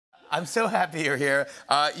I'm so happy you're here.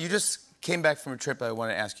 You just came back from a trip I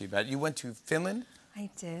want to ask you about. You went to Finland? I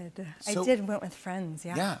did. Went with friends,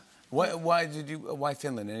 yeah. Yeah. Why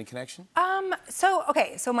Finland? Any connection?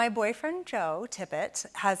 So my boyfriend, Joe Tippett,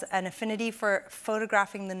 has an affinity for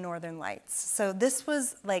photographing the Northern Lights. So this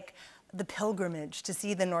was like the pilgrimage to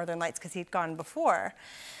see the Northern Lights because he'd gone before.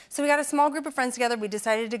 So we got a small group of friends together. We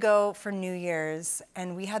decided to go for New Year's,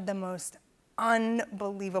 and we had the most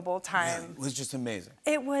unbelievable time. Yeah, it was just amazing.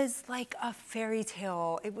 It was like a fairy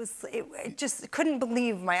tale. It just couldn't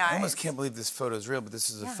believe my eyes. I almost can't believe this photo is real, but this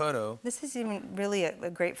is a photo. This is even really a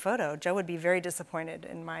great photo. Joe would be very disappointed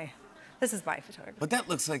in my. This is my photography. But that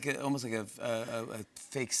looks like almost like a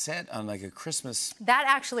fake set on like a Christmas. That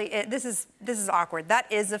actually, this is awkward.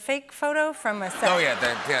 That is a fake photo from a set. Oh yeah,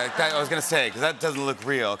 I was gonna say because that doesn't look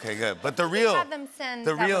real. Okay, good. But the real, have them send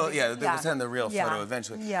the real, they'll send the real photo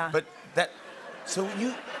eventually. Yeah. But that, so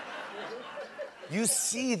you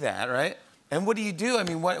see that, right? And what do you do? I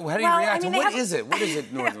mean, how do you react? What is it? What is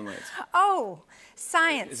it, Northern Lights? Oh,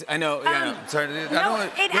 science. I know. Yeah, no, sorry. I don't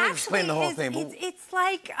want to explain the whole thing. But it's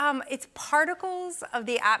like it's particles of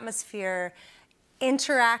the atmosphere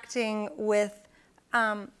interacting with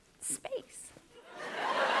space.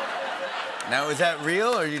 Now, is that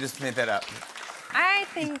real, or you just made that up? I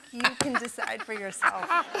think you can decide for yourself.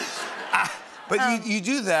 But you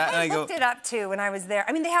do that, and I looked it up too when I was there.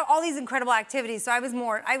 I mean, they have all these incredible activities, so I was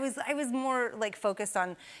more like focused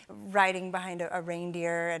on riding behind a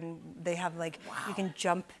reindeer, and they have like you can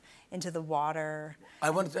jump into the water.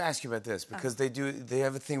 I wanted to ask you about this because they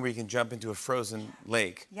have a thing where you can jump into a frozen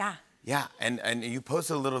lake. Yeah. Yeah, and you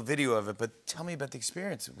posted a little video of it, but tell me about the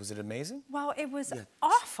experience. Was it amazing? Well, it was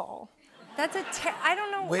awful. That's I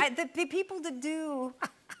don't know. The people that do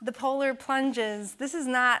the polar plunges, this is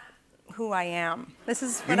not who I am. This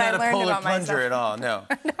is what I learned about myself. You're not a polar plunger at all, no.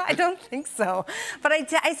 No, I don't think so. But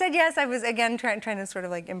I said yes. I was, again, trying to sort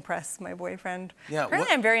of like impress my boyfriend. Yeah,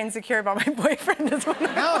 apparently I'm very insecure about my boyfriend as well.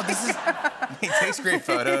 No, he takes great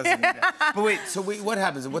photos. But wait, what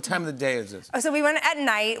happens? What time of the day is this? Oh, so we went at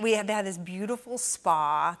night. They had this beautiful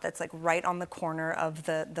spa that's like right on the corner of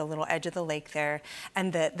the little edge of the lake there.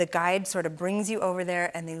 And the guide sort of brings you over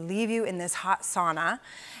there, and they leave you in this hot sauna.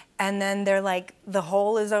 And then they're like, the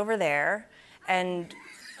hole is over there, and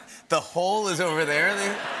the hole is over there.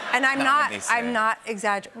 And I'm not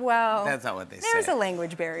exaggerating. Well, that's not what they say. There's a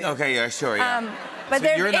language barrier. Okay, yeah, sure, yeah. But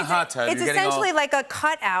so you're in a hot tub. It's essentially like a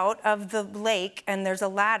cutout of the lake, and there's a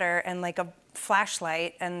ladder and like a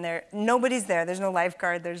flashlight, and nobody's there. There's no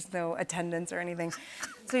lifeguard. There's no attendants or anything.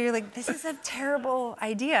 So you're like, this is a terrible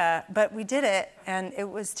idea, but we did it, and it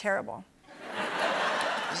was terrible.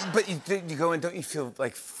 But you go in, don't you feel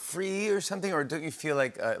like free or something, or don't you feel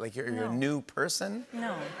like you're a new person?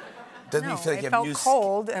 No. Doesn't you feel like you have new? I felt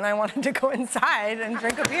cold, and I wanted to go inside and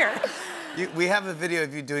drink a beer. We have a video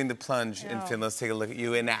of you doing the plunge in Finland. Let's take a look at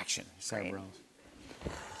you in action. Sara Bareilles.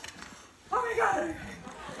 Oh my God!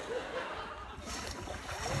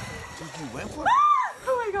 Dude, you went for it?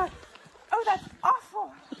 Oh my God! Oh, that's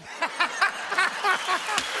awful.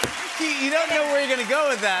 You don't know where you're gonna go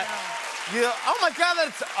with that. No. Oh my God,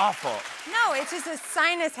 that's awful. No, it's just a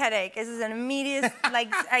sinus headache. This is an immediate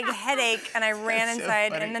headache, and I ran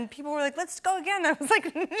inside, and then people were like, "Let's go again." I was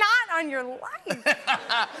like, "Not on your life."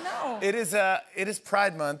 No. It is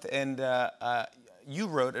Pride Month, and you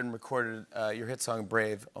wrote and recorded your hit song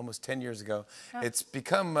 "Brave" almost 10 years ago. It's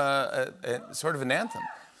become sort of an anthem.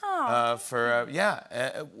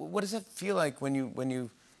 What does it feel like when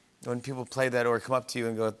people play that or come up to you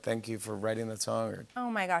and go, "Thank you for writing that song"? Or... Oh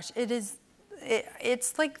my gosh,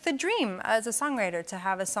 it's like the dream as a songwriter to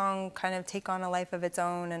have a song kind of take on a life of its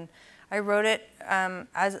own. And I wrote it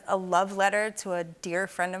as a love letter to a dear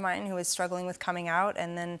friend of mine who was struggling with coming out.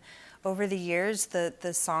 And then over the years,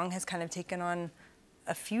 the song has kind of taken on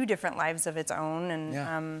a few different lives of its own,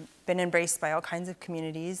 and been embraced by all kinds of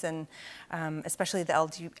communities, and especially the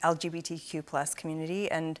LGBTQ plus community.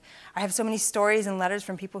 And I have so many stories and letters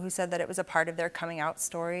from people who said that it was a part of their coming out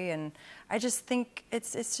story, and I just think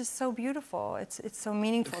it's just so beautiful. It's so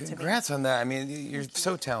meaningful to me. Congrats on that. I mean, you're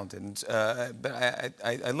so talented. But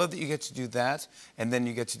I love that you get to do that, and then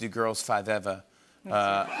you get to do Girls 5 Eva. And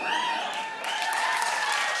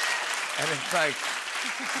it's like...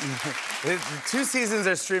 The 2 seasons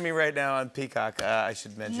are streaming right now on Peacock, I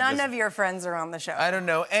should mention. None of your friends are on the show. I don't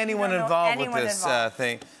know anyone involved with this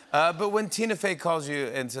thing. But when Tina Fey calls you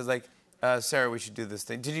and says, like, Sarah, we should do this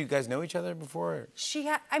thing, did you guys know each other before?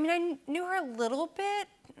 I mean, I knew her a little bit.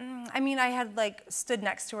 I mean, I had, like, stood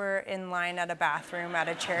next to her in line at a bathroom at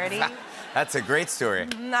a charity. That's a great story.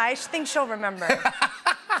 I think she'll remember.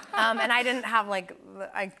 And I didn't have like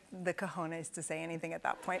the cojones to say anything at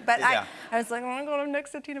that point. But Yeah. I was like, oh my God, I'm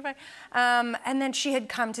next to Tina Fey. And then she had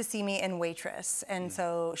come to see me in Waitress. And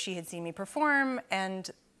so she had seen me perform. And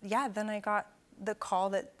yeah, then I got the call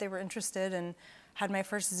that they were interested and had my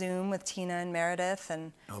first Zoom with Tina and Meredith.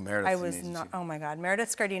 And Meredith's I was amazing not, too. oh my God,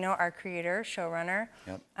 Meredith Scardino, our creator, showrunner.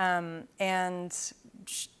 Yep. And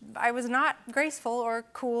I was not graceful or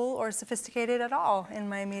cool or sophisticated at all in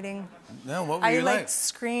my meeting. No, what were you like? I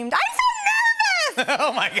screamed, I'm so nervous!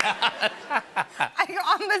 Oh my God. I go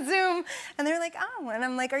on the Zoom and they're like, oh, and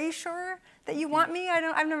I'm like, are you sure that you want me?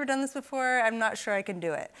 I've never done this before. I'm not sure I can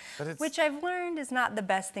do it. Which I've learned is not the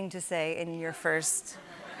best thing to say in your first.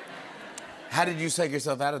 How did you psych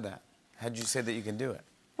yourself out of that? How did you say that you can do it?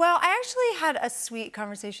 Well, I actually had a sweet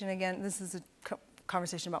conversation again. This is a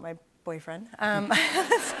conversation about my boyfriend.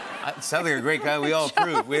 Sounds like a great guy. We all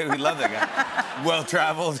approve. We love that guy.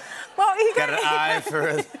 Well-traveled. Well, he got an eye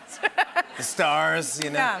for the stars, you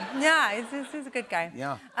know? Yeah, he's a good guy.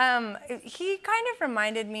 Yeah. He kind of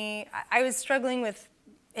reminded me, I was struggling with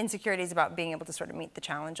insecurities about being able to sort of meet the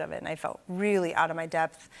challenge of it, and I felt really out of my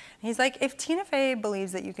depth. And he's like, if Tina Fey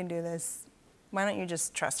believes that you can do this, why don't you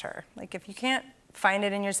just trust her? Like, if you can't find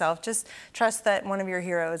it in yourself, just trust that one of your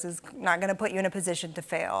heroes is not gonna put you in a position to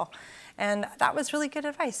fail. And that was really good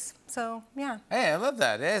advice, so yeah. Hey, I love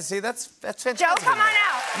that. Yeah, see, that's fantastic. Joe, come on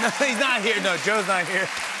out. No, he's not here. No, Joe's not here.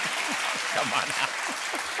 Come on out.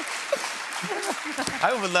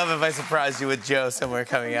 I would love if I surprised you with Joe somewhere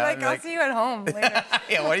coming out. Like, I'll see you at home later.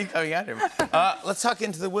 Yeah, why are you coming out here? Let's talk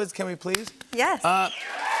Into the Woods, can we please? Yes.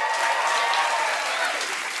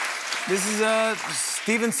 This is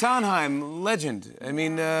Stephen Sondheim, legend. I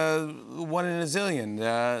mean, one in a zillion.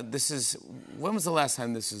 When was the last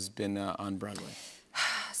time this has been on Broadway?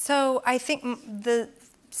 So I think the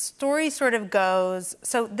story sort of goes,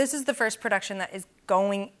 so this is the first production that is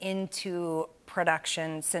going into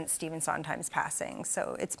production since Stephen Sondheim's passing.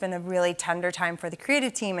 So it's been a really tender time for the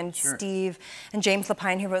creative team, and Sure. Steve and James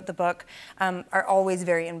Lapine, who wrote the book, are always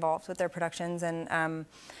very involved with their productions. And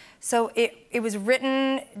so it was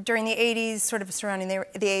written during the 80s, sort of surrounding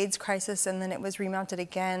the AIDS crisis, and then it was remounted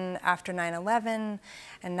again after 9/11,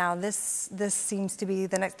 and now this seems to be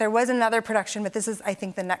the next. There was another production, but this is, I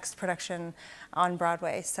think, the next production on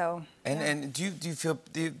Broadway. So. And do you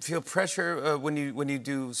feel pressure when you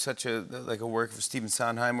do such a work for Stephen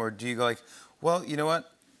Sondheim, or do you go like, well, you know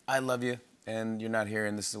what, I love you, and you're not here,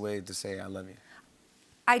 and this is a way to say I love you?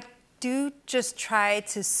 I do just try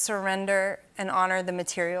to surrender and honor the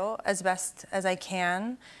material as best as I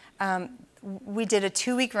can. We did a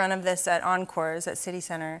 2-week run of this at Encores at City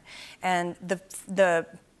Center, and the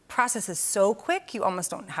process is so quick, you almost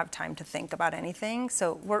don't have time to think about anything.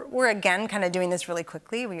 So we're again kind of doing this really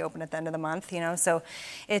quickly. We open at the end of the month, you know, so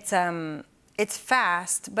it's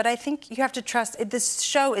fast, but I think you have to trust, this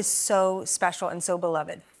show is so special and so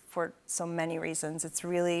beloved for so many reasons. It's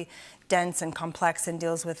really dense and complex and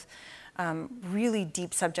deals with really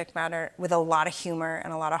deep subject matter with a lot of humor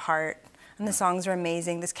and a lot of heart. And the songs are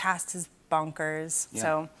amazing. This cast is bonkers. Yeah.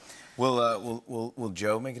 So, will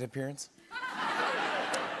Joe make an appearance?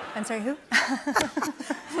 I'm sorry, who?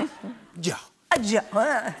 Joe.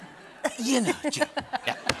 Joe. You know, Joe.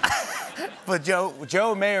 Yeah. But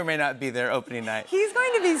Joe may or may not be there opening night. He's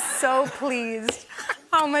going to be so pleased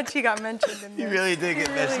how much he got mentioned in He this. really did get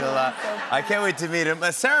mentioned a lot. So I can't wait to meet him.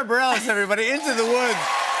 Sara Bareilles, everybody, Into the Woods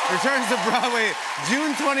returns to Broadway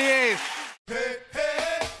June 28th.